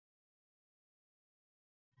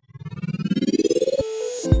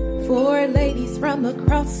For ladies from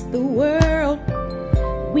across the world,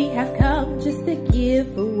 we have come just to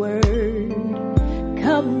give a word.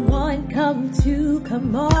 Come one, come two,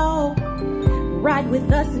 come all. Ride with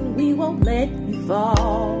us and we won't let you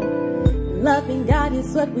fall. Loving God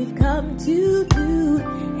is what we've come to do.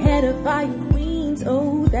 Edifying queens,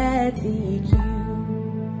 oh that's EQ.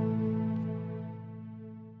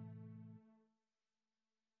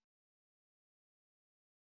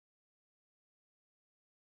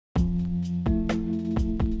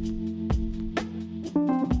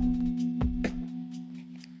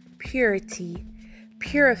 Purity,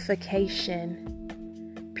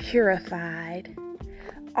 purification, purified.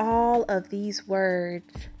 All of these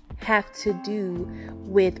words have to do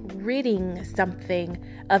with ridding something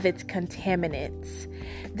of its contaminants.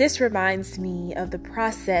 This reminds me of the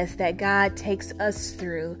process that God takes us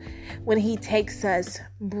through when He takes us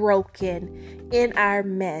broken in our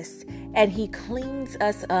mess and He cleans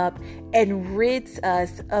us up and rids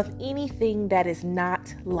us of anything that is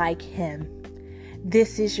not like Him.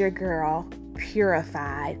 This is your girl,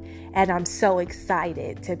 Purified, and I'm so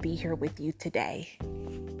excited to be here with you today.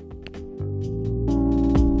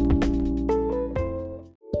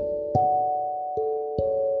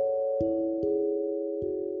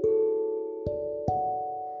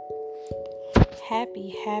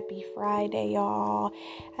 Happy Friday, y'all.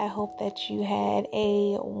 I hope that you had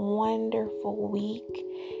a wonderful week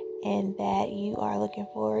and that you are looking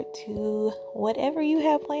forward to whatever you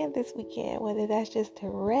have planned this weekend, whether that's just to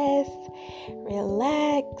rest,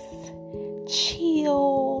 relax,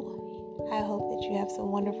 chill. I hope that you have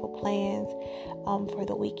some wonderful plans for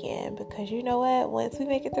the weekend, because you know what? Once we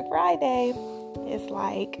make it to Friday, it's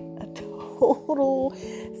like a total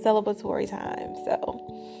celebratory time. So,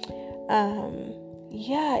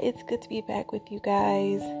 yeah, it's good to be back with you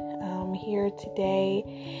guys here today.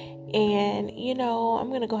 And, I'm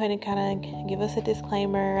going to go ahead and kind of give us a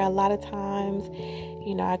disclaimer. A lot of times,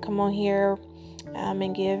 I come on here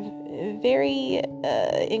and give very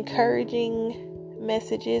encouraging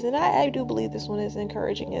messages. And I do believe this one is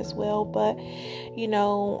encouraging as well. But,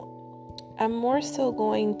 I'm more so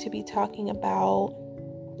going to be talking about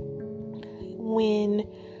when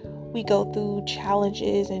we go through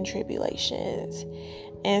challenges and tribulations.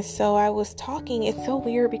 And so it's so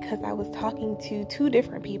weird because I was talking to two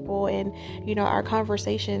different people, and, our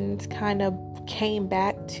conversations kind of came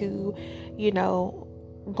back to,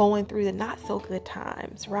 going through the not so good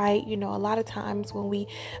times, right? A lot of times when we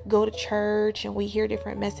go to church and we hear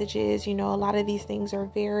different messages, a lot of these things are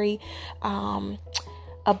very,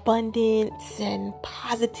 abundance and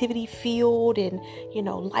positivity filled, and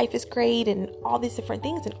life is great and all these different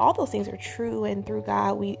things, and all those things are true, and through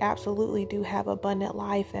God we absolutely do have abundant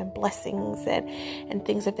life and blessings and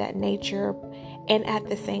things of that nature. And at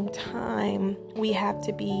the same time, we have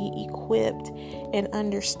to be equipped and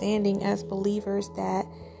understanding as believers that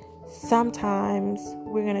sometimes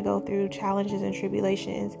we're going to go through challenges and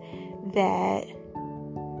tribulations that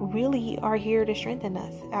really are here to strengthen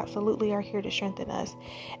us, absolutely are here to strengthen us.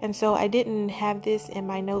 And so I didn't have this in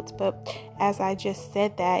my notes, but as I just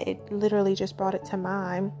said that, it literally just brought it to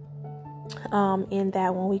mind, in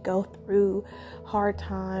that when we go through hard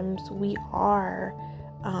times, we are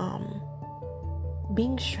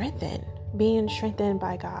being strengthened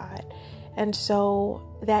by God. And so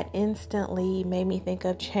that instantly made me think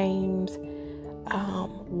of James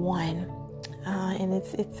 1. And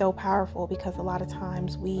it's so powerful, because a lot of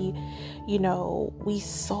times we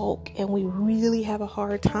sulk and we really have a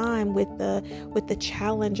hard time with the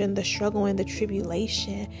challenge and the struggle and the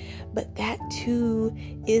tribulation. But that too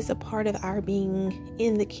is a part of our being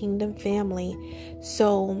in the kingdom family.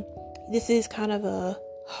 So this is kind of a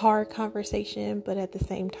hard conversation, but at the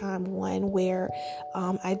same time one where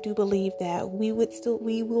I do believe that we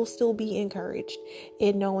will still be encouraged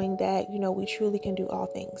in knowing that we truly can do all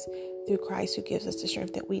things through Christ who gives us the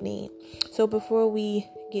strength that we need. So before we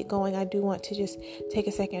get going, I do want to just take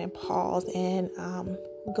a second and pause and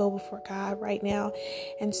go before God right now.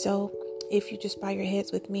 And so if you just bow your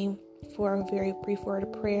heads with me for a very brief word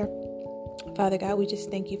of prayer. Father God, we just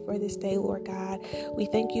thank you for this day, Lord God. We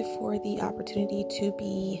thank you for the opportunity to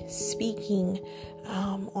be speaking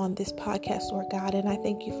on this podcast, Lord God. And I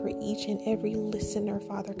thank you for each and every listener,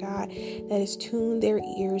 Father God, that has tuned their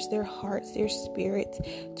ears, their hearts, their spirits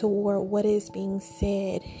toward what is being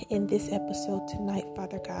said in this episode tonight,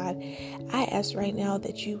 Father God. I ask right now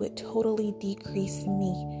that you would totally decrease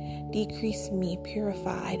me,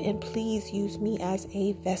 Purified, and please use me as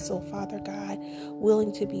a vessel, Father God,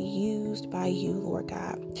 willing to be used by you, Lord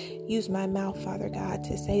God. Use my mouth, Father God,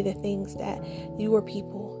 to say the things that your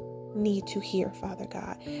people need to hear, Father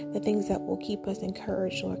God, the things that will keep us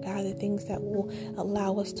encouraged, Lord God, the things that will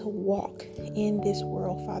allow us to walk in this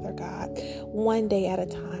world, Father God, one day at a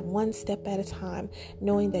time, one step at a time,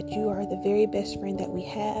 knowing that you are the very best friend that we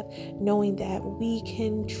have, knowing that we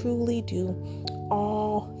can truly do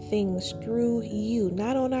all things through you,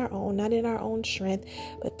 not on our own, not in our own strength,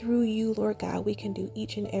 but through you, Lord God. We can do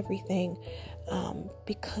each and everything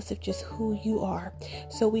because of just who you are.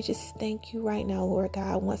 So we just thank you right now, Lord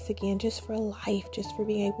God, once again, just for life, just for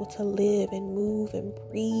being able to live and move and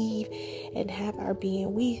breathe and have our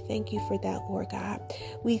being. We thank you for that, Lord God.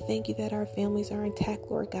 We thank you that our families are intact,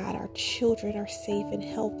 Lord God. Our children are safe and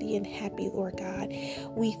healthy and happy, Lord God.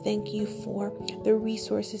 We thank you for the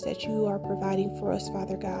resources that you are providing for us,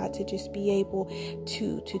 Father God, to just be able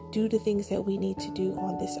to do the things that we need to do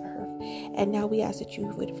on this earth. And now we ask that you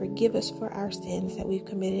would forgive us for our sins that we've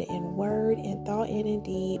committed in word, in thought, and in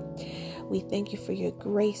deed. We thank you for your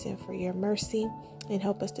grace and for your mercy, and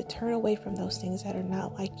help us to turn away from those things that are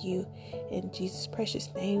not like you. In Jesus' precious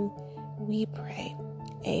name we pray.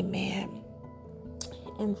 Amen.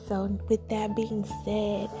 And so with that being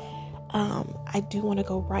said, I do want to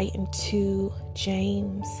go right into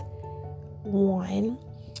James 1.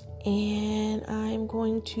 And I'm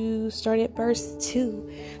going to start at verse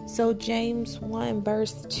 2. So James 1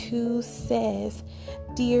 verse 2 says,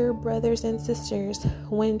 "Dear brothers and sisters,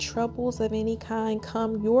 when troubles of any kind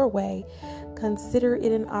come your way, consider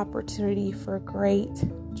it an opportunity for great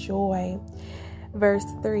joy." Verse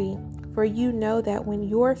 3, "For you know that when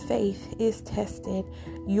your faith is tested,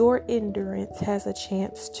 your endurance has a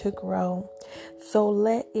chance to grow. So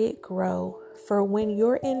let it grow. For when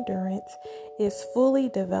your endurance is fully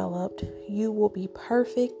developed, you will be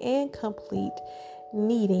perfect and complete,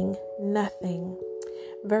 needing nothing."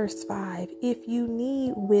 Verse 5, "If you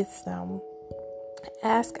need wisdom,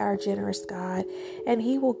 ask our generous God, and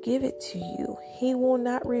he will give it to you. He will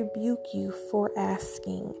not rebuke you for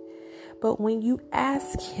asking. But when you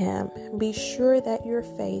ask him, be sure that your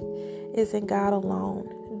faith is in God alone.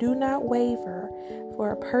 Do not waver,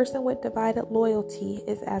 for a person with divided loyalty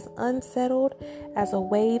is as unsettled as a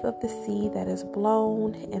wave of the sea that is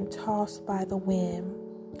blown and tossed by the wind.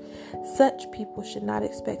 Such people should not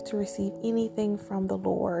expect to receive anything from the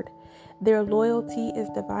Lord. Their loyalty is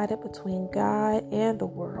divided between God and the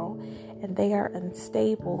world, and they are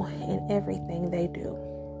unstable in everything they do."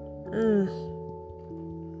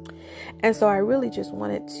 And so I really just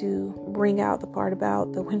wanted to bring out the part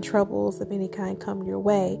about the when troubles of any kind come your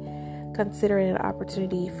way, consider it an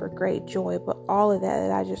opportunity for great joy. But all of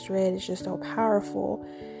that I just read is just so powerful,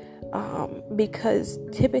 because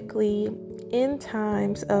typically in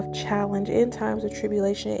times of challenge, in times of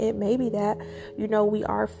tribulation, it may be that, we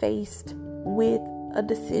are faced with a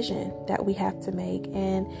decision that we have to make,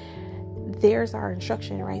 and there's our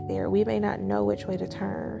instruction right there. We may not know which way to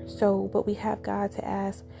turn. But we have God to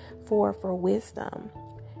ask for wisdom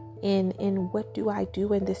in what do I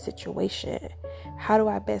do in this situation? How do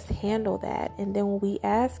I best handle that? And then when we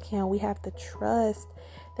ask him, we have to trust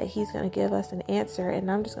that he's going to give us an answer. And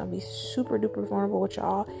I'm just going to be super duper vulnerable with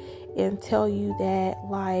y'all and tell you that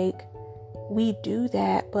we do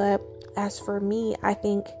that. But as for me, I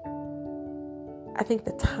think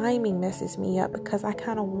the timing messes me up, because I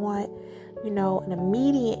kind of want, an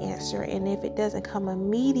immediate answer. And if it doesn't come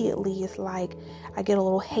immediately, it's like I get a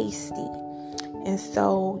little hasty. And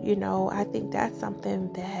so, I think that's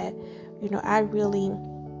something that, I really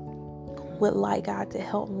would like God to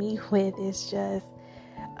help me with, is just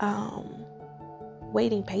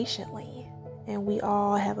waiting patiently. And we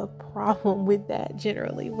all have a problem with that,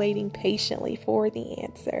 generally, waiting patiently for the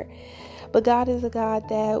answer. But God is a God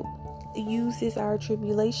that uses our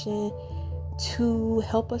tribulation to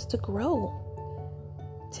help us to grow.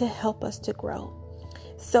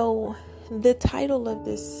 So the title of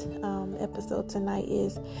this episode tonight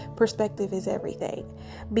is "Perspective is Everything,"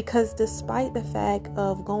 because despite the fact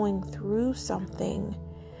of going through something,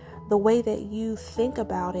 the way that you think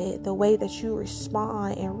about it, the way that you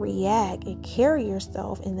respond and react and carry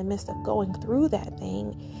yourself in the midst of going through that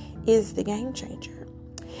thing is the game changer.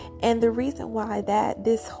 And the reason why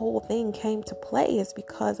this whole thing came to play is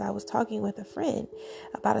because I was talking with a friend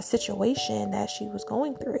about a situation that she was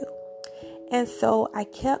going through. And so I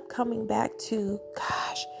kept coming back to,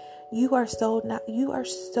 gosh, you are so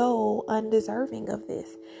undeserving of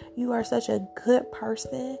this. You are such a good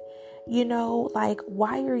person.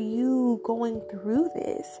 Why are you going through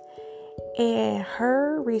this? And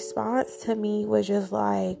her response to me was just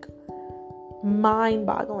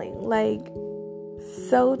mind-boggling,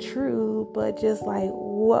 so true, but just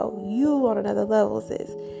whoa, you on another level,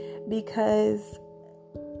 sis. Because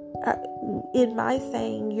in my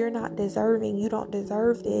saying, you're not deserving, you don't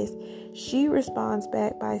deserve this, she responds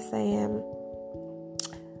back by saying,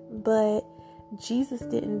 but Jesus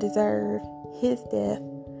didn't deserve his death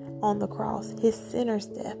on the cross, his sinner's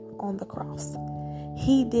death on the cross.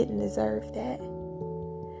 He didn't deserve that.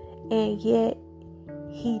 And yet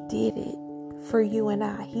he did it for you and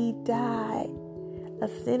I. He died a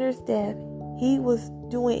sinner's death. He was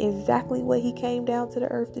doing exactly what he came down to the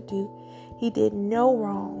earth to do. He did no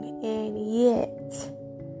wrong, and yet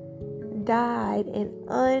died an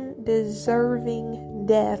undeserving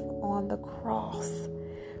death on the cross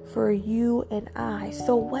for you and I.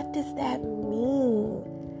 So what does that mean?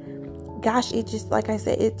 Gosh, it just, like I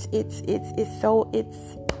said,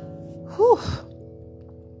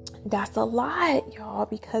 that's a lot, y'all,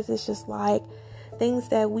 because it's just like things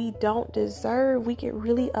that we don't deserve. We get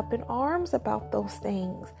really up in arms about those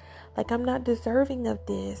things. Like, I'm not deserving of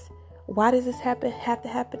this. Why does this have to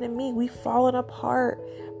happen to me? We've fallen apart,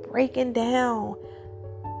 breaking down,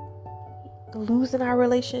 losing our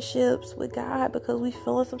relationships with God because we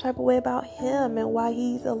feeling some type of way about him and why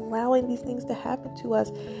he's allowing these things to happen to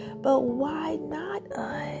us. But why not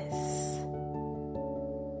us?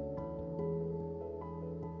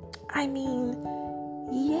 I mean,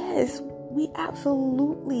 yes, we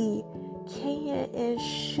absolutely can and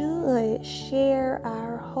should share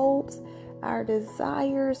our hopes, our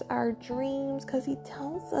desires, our dreams, because he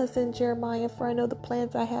tells us in Jeremiah, for I know the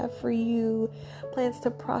plans I have for you, plans to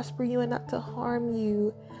prosper you and not to harm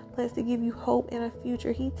you, plans to give you hope in a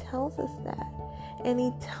future. He tells us that. And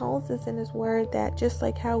he tells us in his word that just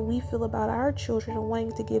like how we feel about our children and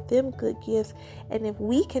wanting to give them good gifts, and if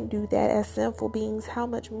we can do that as sinful beings, how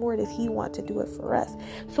much more does he want to do it for us?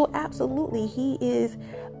 So absolutely, he is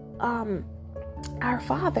our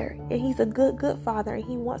Father, and he's a good Father, and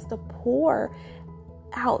he wants to pour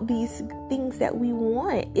out these things that we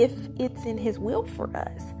want if it's in his will for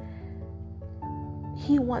us.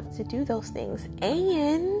 He wants to do those things,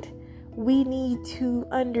 and we need to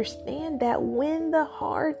understand that when the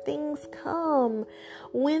hard things come,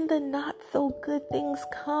 when the not so good things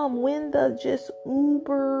come, when the just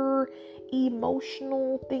uber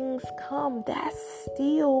emotional things come, that's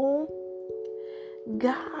still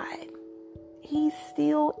God. He's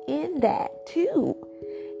still in that too.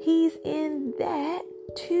 He's in that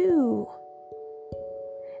too.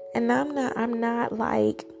 And I'm not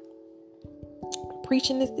like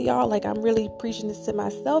preaching this to y'all, like I'm really preaching this to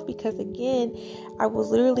myself, because again, I was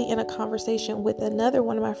literally in a conversation with another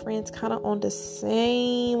one of my friends kind of on the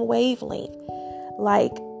same wavelength,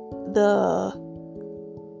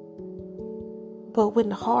 but when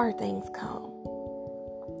the hard things come,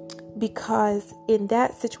 because in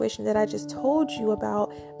that situation that I just told you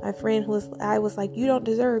about, my friend I was like, you don't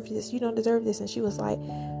deserve this, and she was like,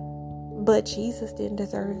 but Jesus didn't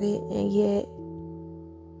deserve it, and yet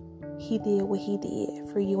he did what he did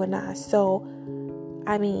for you and I. So,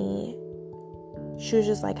 I mean, she was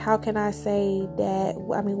just like, how can I say that?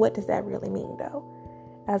 I mean, what does that really mean though,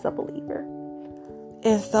 as a believer?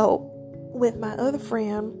 And so with my other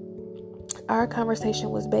friend, our conversation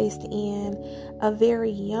was based in a very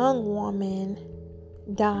young woman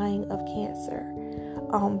dying of cancer,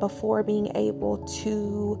 before being able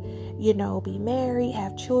to, be married,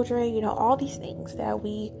 have children, all these things that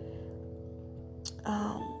we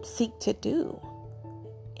seek to do.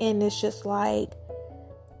 And it's just like,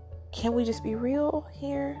 can we just be real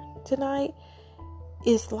here tonight?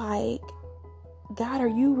 It's like, God, are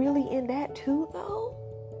you really in that too though?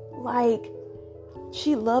 Like,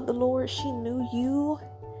 she loved the Lord, she knew you,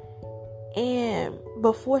 and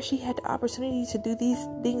before she had the opportunity to do these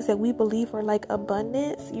things that we believe are like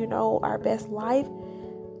abundance, our best life,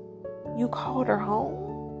 you called her home.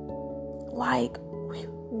 Like,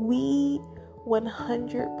 we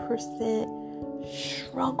 100%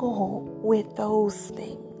 struggle with those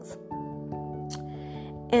things.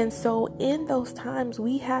 And so in those times,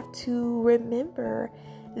 we have to remember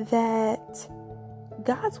that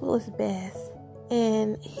God's will is best,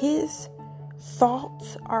 and his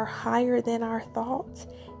thoughts are higher than our thoughts.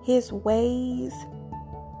 His ways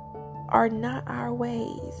are not our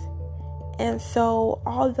ways. And so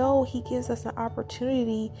although he gives us an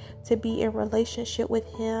opportunity to be in relationship with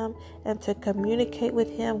him and to communicate with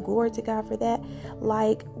him, glory to God for that,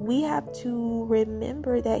 like, we have to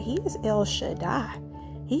remember that he is El Shaddai.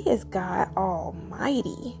 He is God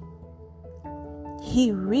Almighty.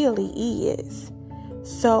 He really is.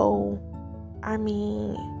 So, I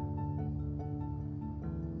mean,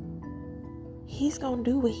 he's going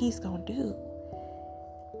to do what he's going to do.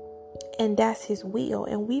 And that's his will.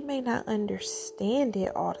 And we may not understand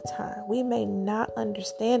it all the time. We may not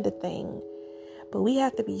understand the thing. But we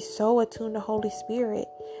have to be so attuned to Holy Spirit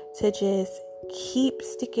to just keep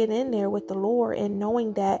sticking in there with the Lord, and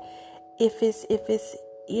knowing that if it's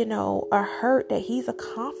a hurt, that he's a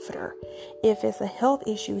comforter. If it's a health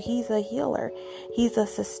issue, he's a healer. He's a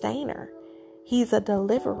sustainer. He's a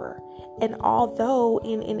deliverer. And although,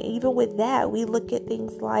 and even with that, we look at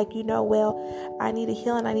things like, well, I need a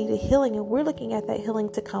healing, and we're looking at that healing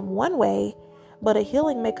to come one way, but a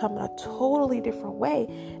healing may come in a totally different way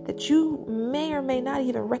that you may or may not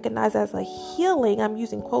even recognize as a healing. I'm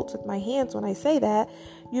using quotes with my hands when I say that.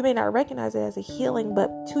 You may not recognize it as a healing, but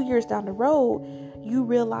 2 years down the road, you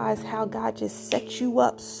realize how God just set you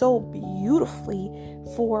up so beautifully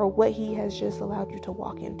for what he has just allowed you to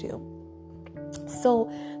walk into. So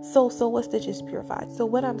what's the just purified? So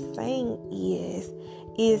what I'm saying is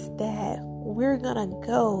that we're gonna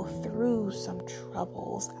go through some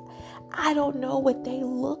troubles. I don't know what they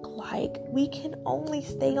look like. We can only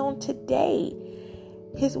stay on today.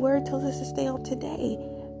 His word tells us to stay on today.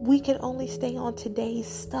 We can only stay on today's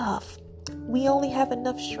stuff. We only have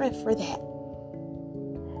enough strength for that.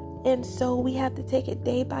 And so we have to take it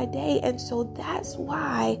day by day. And so that's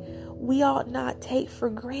why we ought not take for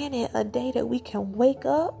granted a day that we can wake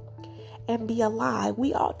up and be alive.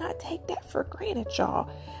 We ought not take that for granted, y'all.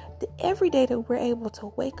 Every day that we're able to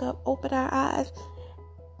wake up, open our eyes,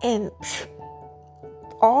 and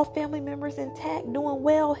all family members intact, doing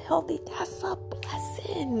well, healthy, that's a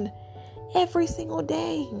blessing. Every single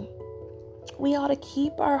day, we ought to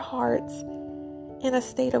keep our hearts in a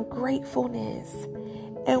state of gratefulness.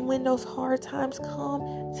 And when those hard times come,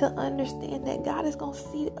 to understand that God is going to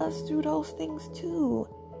see us through those things too.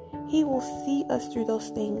 He will see us through those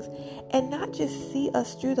things, and not just see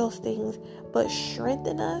us through those things, but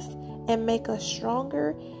strengthen us and make us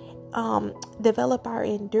stronger, develop our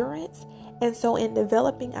endurance. And so in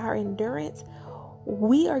developing our endurance,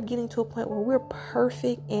 we are getting to a point where we're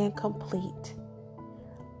perfect and complete,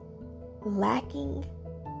 lacking,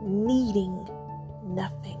 needing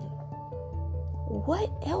nothing.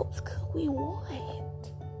 What else could we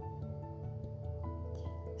want?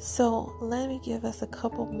 So let me give us a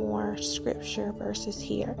couple more scripture verses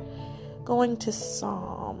here. Going to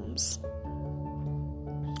Psalms.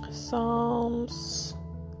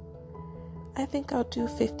 I think I'll do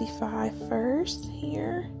 55 first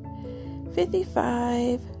here.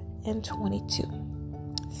 55 and 22.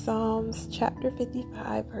 Psalms chapter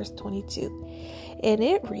 55 verse 22. And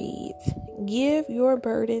it reads, "Give your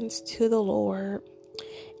burdens to the Lord,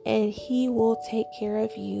 and he will take care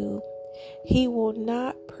of you. He will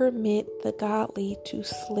not permit the godly to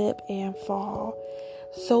slip and fall."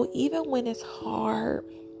 So even when it's hard,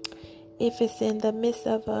 if it's in the midst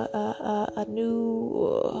of a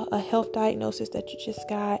new health diagnosis that you just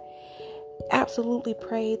got, absolutely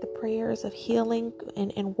pray the prayers of healing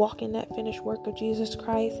and walk in that finished work of Jesus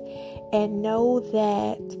Christ, and know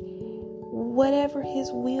that whatever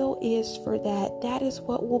his will is for that, that is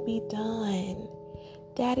what will be done.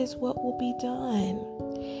 That is what will be done.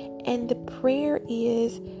 And the prayer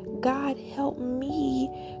is, God, help me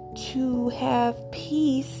to have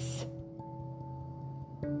peace,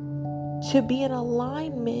 to be in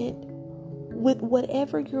alignment with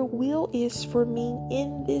whatever your will is for me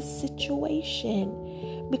in this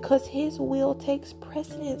situation, because his will takes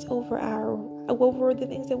precedence over the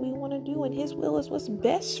things that we want to do, and his will is what's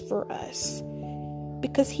best for us,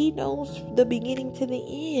 because he knows the beginning to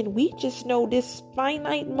the end. We just know this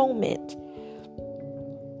finite moment.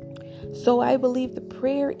 So I believe the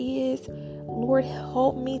prayer is, Lord,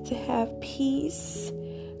 help me to have peace,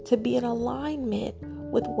 to be in alignment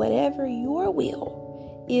with whatever your will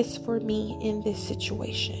is for me in this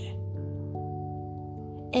situation.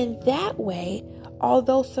 And that way,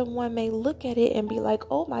 although someone may look at it and be like,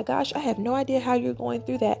 oh my gosh, I have no idea how you're going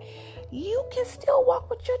through that, you can still walk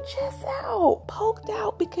with your chest out, poked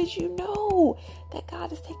out, because you know that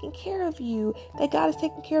God is taking care of you, that God is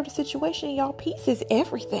taking care of the situation. And y'all, peace is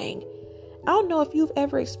everything. I don't know if you've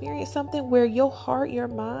ever experienced something where your heart, your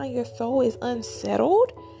mind, your soul is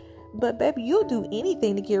unsettled, but baby, you'll do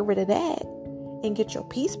anything to get rid of that and get your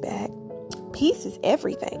peace back. Peace is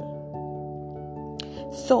everything.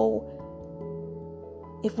 So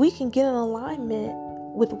if we can get in alignment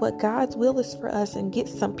with what God's will is for us and get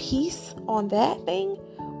some peace on that thing,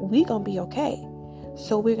 we're going to be okay.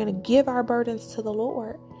 So we're going to give our burdens to the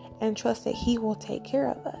Lord and trust that he will take care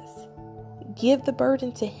of us. Give the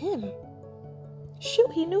burden to him.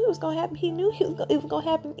 Shoot, he knew it was going to happen. He knew it was going to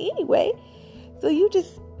happen anyway. So you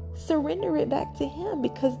just surrender it back to him,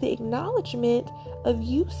 because the acknowledgement of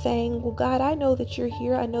you saying, well, God, I know that you're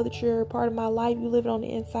here. I know that you're a part of my life. You live on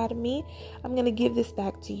the inside of me. I'm going to give this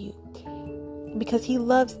back to you, because he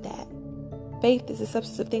loves that. Faith is the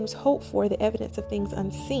substance of things hoped for, the evidence of things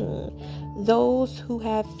unseen. Those who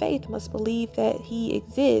have faith must believe that he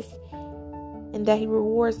exists and that he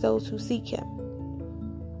rewards those who seek him.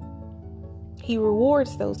 He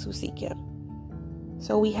rewards those who seek him.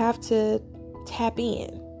 So we have to tap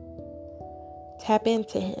into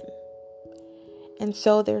him. And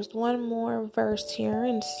so there's one more verse here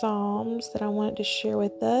in Psalms that I wanted to share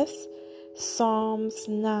with us. Psalms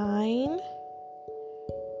 9,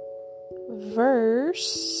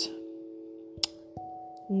 verse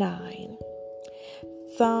 9.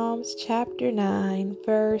 Psalms chapter 9,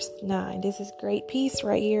 verse 9. This is great peace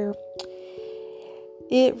right here.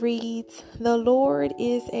 It reads, "The Lord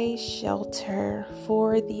is a shelter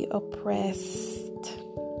for the oppressed,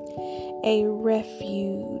 a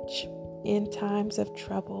refuge in times of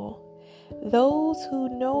trouble. Those who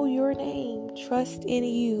know your name trust in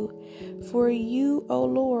you. For you, O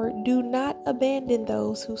Lord, do not abandon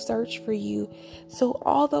those who search for you." So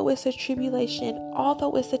although it's a tribulation,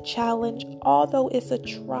 although it's a challenge, although it's a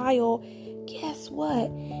trial, guess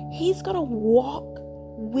what? He's going to walk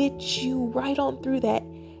with you right on through that.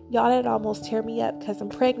 Y'all, that almost tear me up because I'm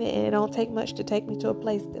pregnant and it don't take much to take me to a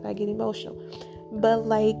place that I get emotional. But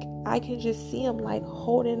like, I can just see him like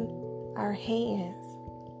holding our hands.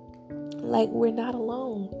 Like we're not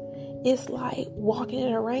alone. It's like walking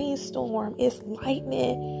in a rainstorm. It's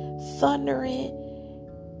lightning, thundering,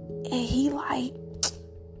 and he like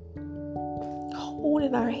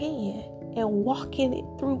holding our hand and walking it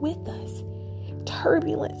through with us.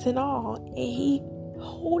 Turbulence and all, and he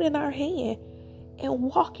holding our hand and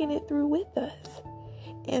walking it through with us.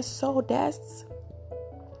 And so that's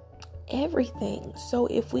everything. So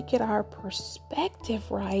if we get our perspective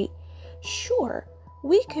right, sure,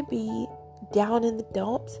 we could be down in the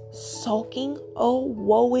dumps, sulking. Oh,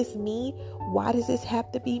 woe is me. Why does this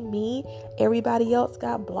have to be me? Everybody else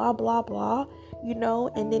got blah, blah, blah,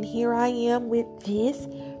 and then here I am with this.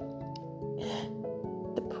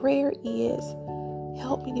 The prayer is,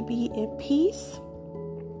 help me to be in peace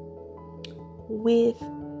with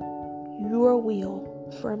your will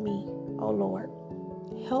for me, oh Lord.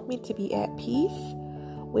 Help me to be at peace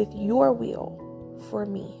with your will for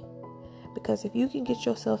me. Because if you can get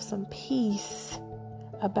yourself some peace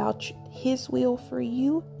about his will for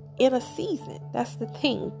you in a season, that's the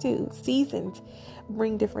thing too. Seasons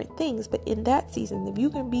bring different things, but in that season, if you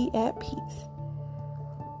can be at peace,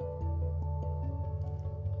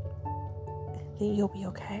 then you'll be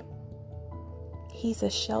okay. He's a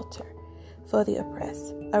shelter for the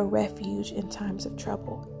oppressed, a refuge in times of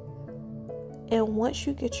trouble. And once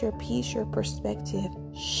you get your peace, your perspective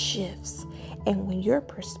shifts. And when your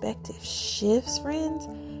perspective shifts, friends,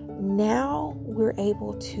 now we're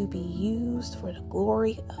able to be used for the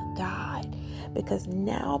glory of God. Because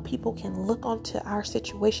now people can look onto our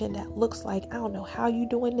situation that looks like, I don't know how you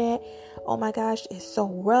doing that. Oh my gosh, it's so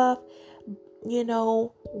rough.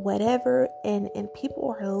 Whatever. And people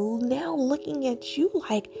are now looking at you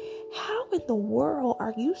like, how in the world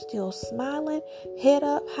are you still smiling, head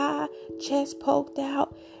up high, chest poked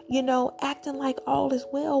out, acting like all is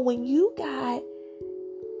well when you got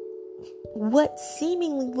what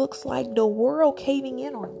seemingly looks like the world caving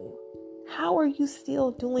in on you? How are you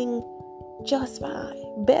still doing just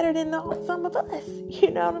fine? Better than some of us.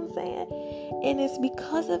 You know what I'm saying? And it's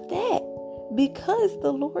because of that. Because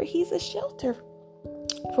the Lord, he's a shelter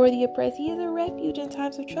for the oppressed. He is a refuge in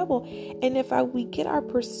times of trouble. And if we get our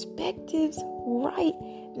perspectives right,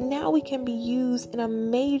 now we can be used in a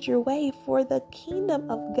major way for the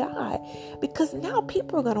kingdom of God. Because now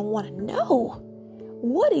people are going to want to know,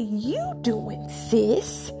 what are you doing,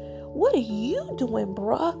 sis? What are you doing,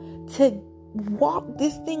 bruh, to walk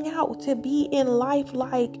this thing out, to be in life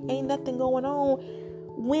like ain't nothing going on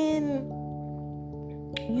when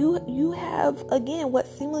you have, again, what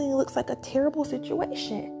seemingly looks like a terrible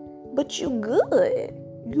situation, but you good,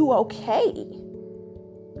 you okay,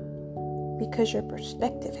 because your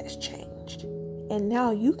perspective has changed, and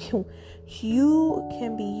now you can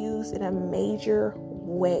be used in a major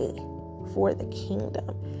way for the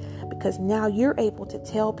kingdom, because now you're able to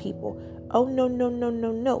tell people, oh no,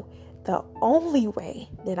 the only way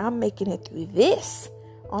that I'm making it through this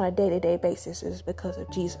on a day-to-day basis is because of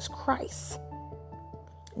Jesus Christ.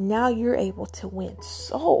 Now you're able to win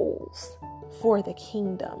souls for the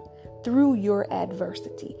kingdom through your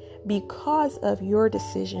adversity because of your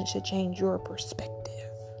decision to change your perspective.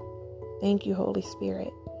 Thank you, Holy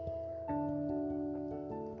Spirit.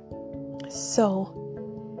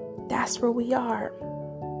 So that's where we are.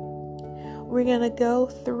 We're going to go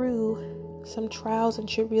through some trials and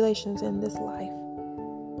tribulations in this life.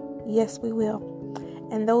 Yes, we will.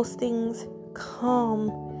 And those things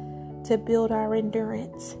come to build our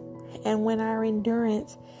endurance. And when our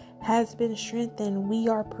endurance has been strengthened, we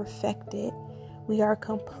are perfected. We are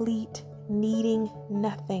complete, needing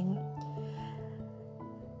nothing.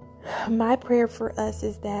 My prayer for us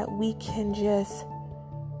is that we can just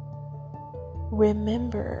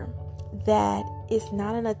remember that it's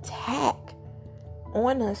not an attack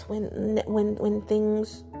on us when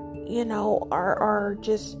things, are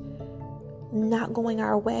just not going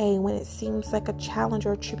our way. When it seems like a challenge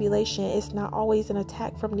or a tribulation, it's not always an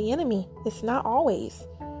attack from the enemy. It's not always.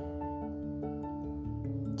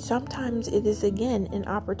 Sometimes it is, again, an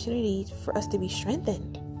opportunity for us to be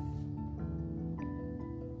strengthened.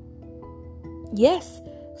 Yes,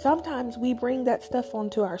 sometimes we bring that stuff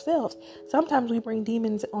onto ourselves. Sometimes we bring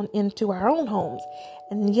demons into our own homes.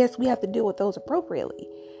 And yes, we have to deal with those appropriately.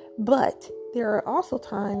 But there are also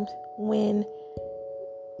times when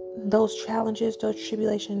those challenges, those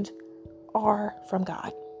tribulations are from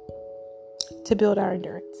God to build our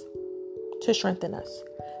endurance, to strengthen us,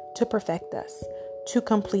 to perfect us, to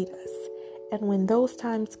complete us. And when those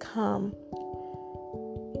times come,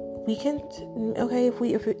 we can,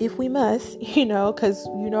 if we must, because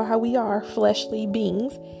you know how we are, fleshly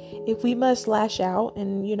beings, if we must lash out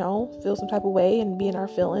and, feel some type of way and be in our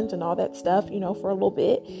feelings and all that stuff, for a little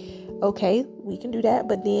bit, okay, we can do that.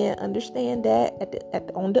 But then understand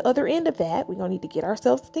that on the other end of that, we're going to need to get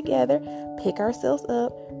ourselves together, pick ourselves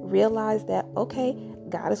up, realize that, okay,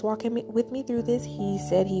 God is walking with me through this. He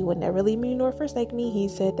said he would never leave me nor forsake me. He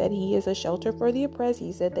said that he is a shelter for the oppressed.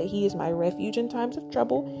 He said that he is my refuge in times of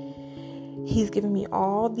trouble. He's given me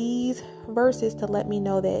all these verses to let me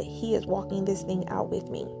know that he is walking this thing out with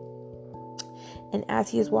me. And as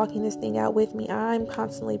he is walking this thing out with me, I'm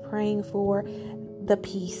constantly praying for the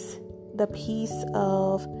peace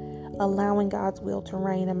of allowing God's will to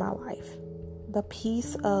reign in my life. The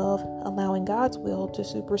peace of allowing God's will to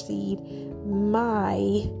supersede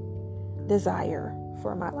my desire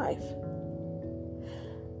for my life.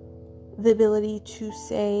 The ability to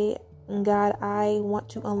say, God, I want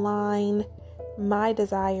to align my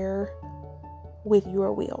desire with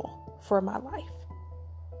your will for my life.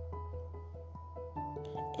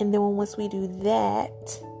 And then once we do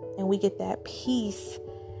that and we get that peace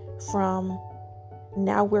from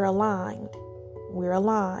now we're aligned.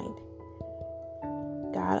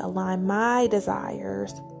 God, align my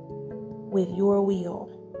desires with your will.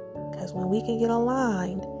 Because when we can get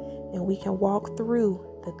aligned and we can walk through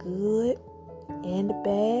the good and the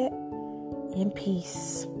bad in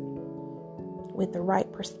peace with the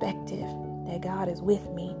right perspective that God is with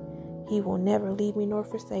me. He will never leave me nor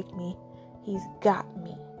forsake me. He's got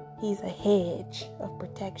me. He's a hedge of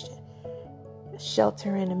protection, a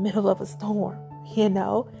shelter in the middle of a storm,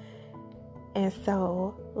 And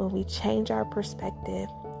so when we change our perspective,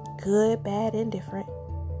 good, bad, and different,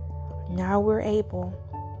 now we're able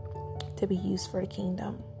to be used for the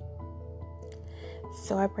kingdom.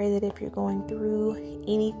 So I pray that if you're going through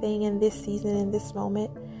anything in this season, in this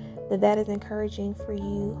moment, that is encouraging for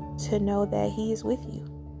you to know that he is with you.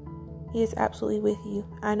 He is absolutely with you.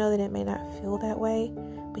 I know that it may not feel that way,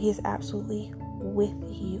 but he is absolutely with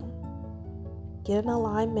you. Get in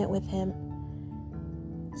alignment with him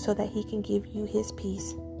so that he can give you his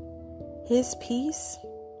peace. His peace.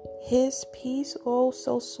 His peace. Oh,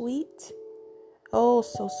 so sweet. Oh,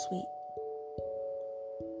 so sweet.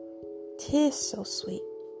 'Tis so sweet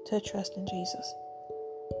to trust in Jesus.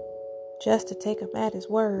 Just to take him at his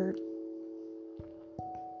word.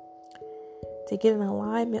 To get in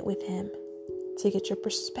alignment with him. To get your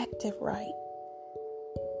perspective right.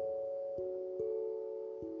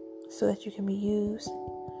 So that you can be used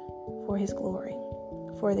for his glory.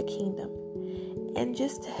 For the kingdom. And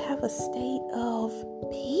just to have a state of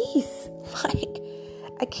peace.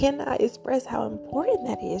 I cannot express how important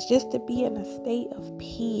that is. Just to be in a state of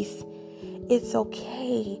peace. It's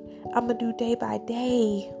okay. I'm going to do day by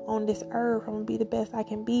day on this earth. I'm going to be the best I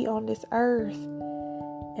can be on this earth.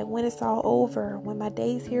 And when it's all over, when my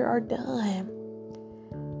days here are done,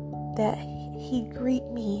 that he greet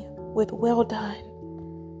me with well done.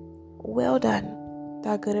 Well done,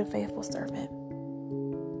 thou good and faithful servant.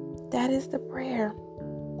 That is the prayer.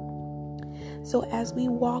 So as we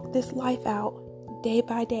walk this life out day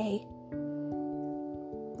by day,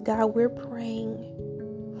 God, we're praying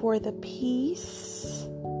for the peace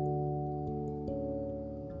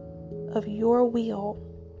of your will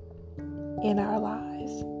in our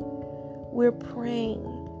lives. We're praying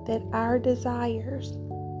that our desires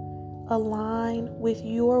align with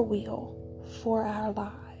your will for our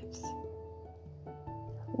lives.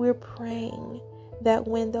 We're praying that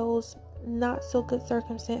when those not so good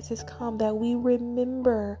circumstances come, that we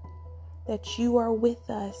remember that you are with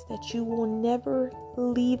us, that you will never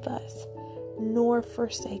leave us nor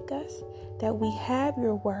forsake us, that we have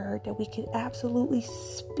your word, that we can absolutely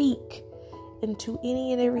speak into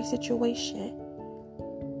any and every situation.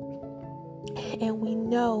 And we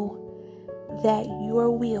know that your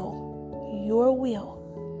will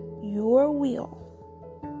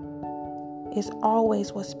is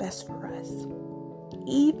always what's best for us.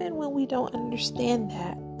 Even when we don't understand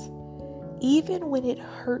that, even when it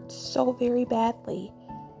hurts so very badly,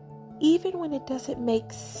 even when it doesn't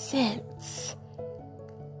make sense,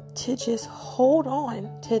 to just hold on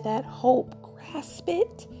to that hope, grasp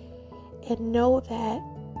it, and know that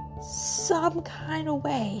some kind of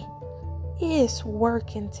way is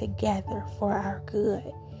working together for our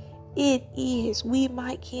good. It is. We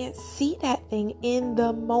can't see that thing in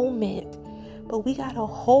the moment, but we got to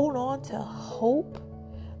hold on to hope,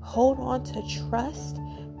 hold on to trust,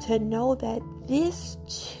 to know that this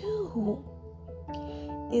too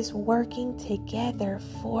is working together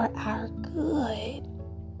for our good.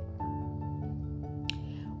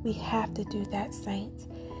 We have to do that, saints.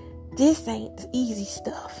 This ain't easy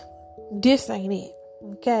stuff. This ain't it,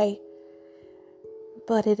 okay?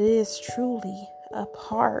 But it is truly a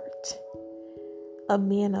part of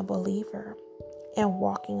being a believer and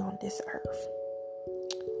walking on this earth.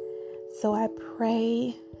 So I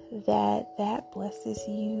pray that blesses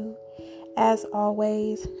you. As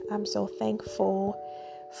always, I'm so thankful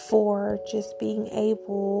for just being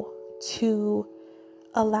able to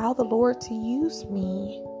allow the Lord to use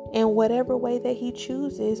me in whatever way that He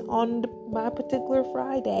chooses on my particular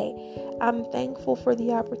Friday. I'm thankful for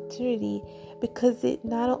the opportunity, because it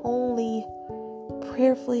not only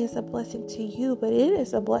prayerfully is a blessing to you, but it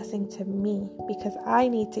is a blessing to me, because I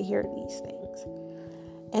need to hear these things.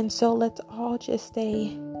 And so let's all just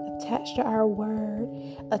stay attached to our word,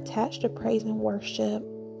 attached to praise and worship,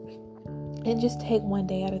 and just take one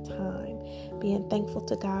day at a time, being thankful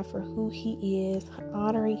to God for who He is,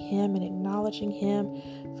 honoring Him and acknowledging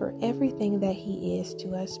Him for everything that He is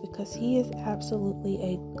to us, because He is absolutely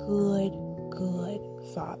a good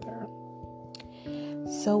Father.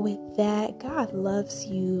 So with that, God loves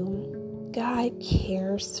you. God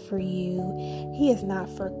cares for you. He has not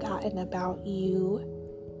forgotten about you.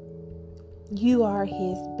 You are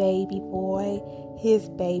His baby boy, His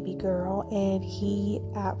baby girl, and He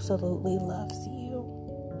absolutely loves you.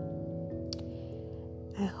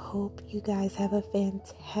 I hope you guys have a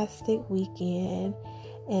fantastic weekend,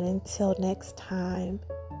 and until next time,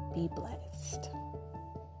 be blessed.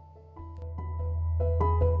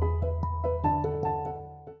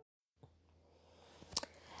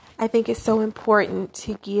 I think it's so important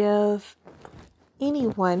to give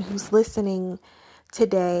anyone who's listening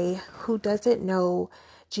today who doesn't know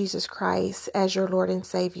Jesus Christ as your Lord and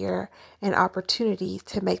Savior an opportunity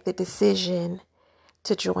to make the decision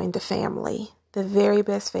to join the family, the very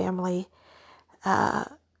best family, and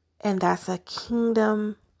that's a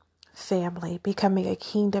kingdom family, becoming a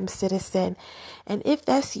kingdom citizen. And if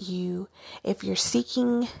that's you, if you're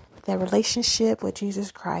seeking the relationship with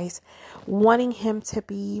Jesus Christ, wanting Him to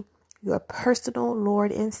be your personal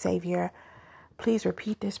Lord and Savior, please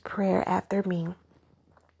repeat this prayer after me.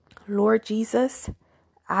 Lord Jesus,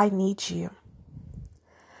 I need you.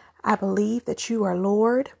 I believe that you are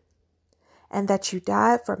Lord, and that you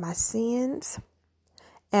died for my sins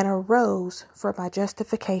and arose for my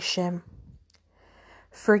justification.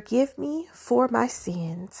 Forgive me for my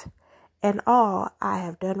sins and all I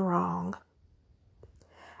have done wrong.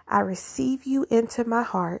 I receive you into my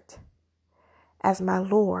heart as my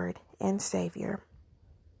Lord and Savior.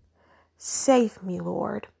 Save me,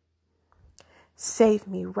 Lord. Save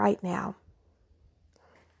me right now.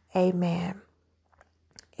 Amen.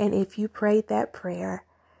 And if you prayed that prayer,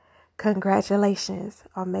 congratulations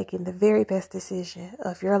on making the very best decision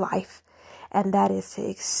of your life, and that is to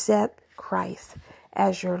accept Christ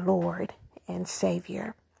as your Lord and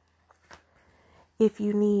Savior. If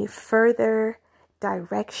you need further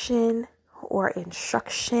direction or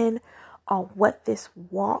instruction on what this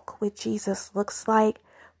walk with Jesus looks like,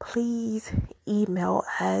 please email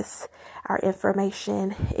us. Our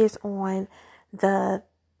information is on the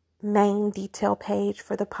main detail page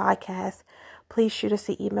for the podcast. Please shoot us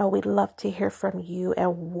an email. We'd love to hear from you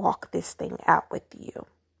and walk this thing out with you.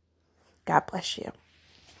 God bless you.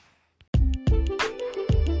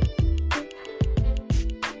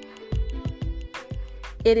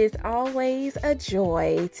 It is always a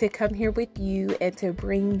joy to come here with you and to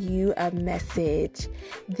bring you a message.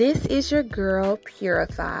 This is your girl,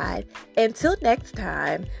 Purafide. Until next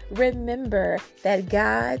time, remember that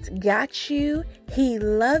God's got you, He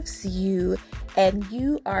loves you, and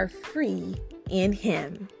you are free in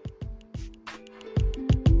Him.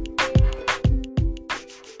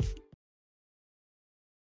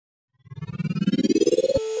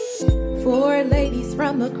 fair ladies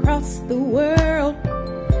from across the world.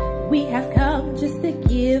 We have come just to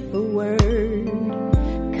give a word.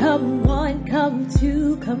 Come one, come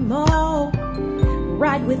two, come all.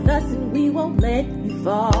 Ride with us and we won't let you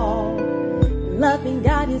fall. Loving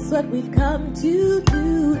God is what we've come to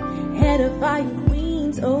do. Edifying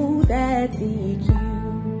queens, oh that's the key.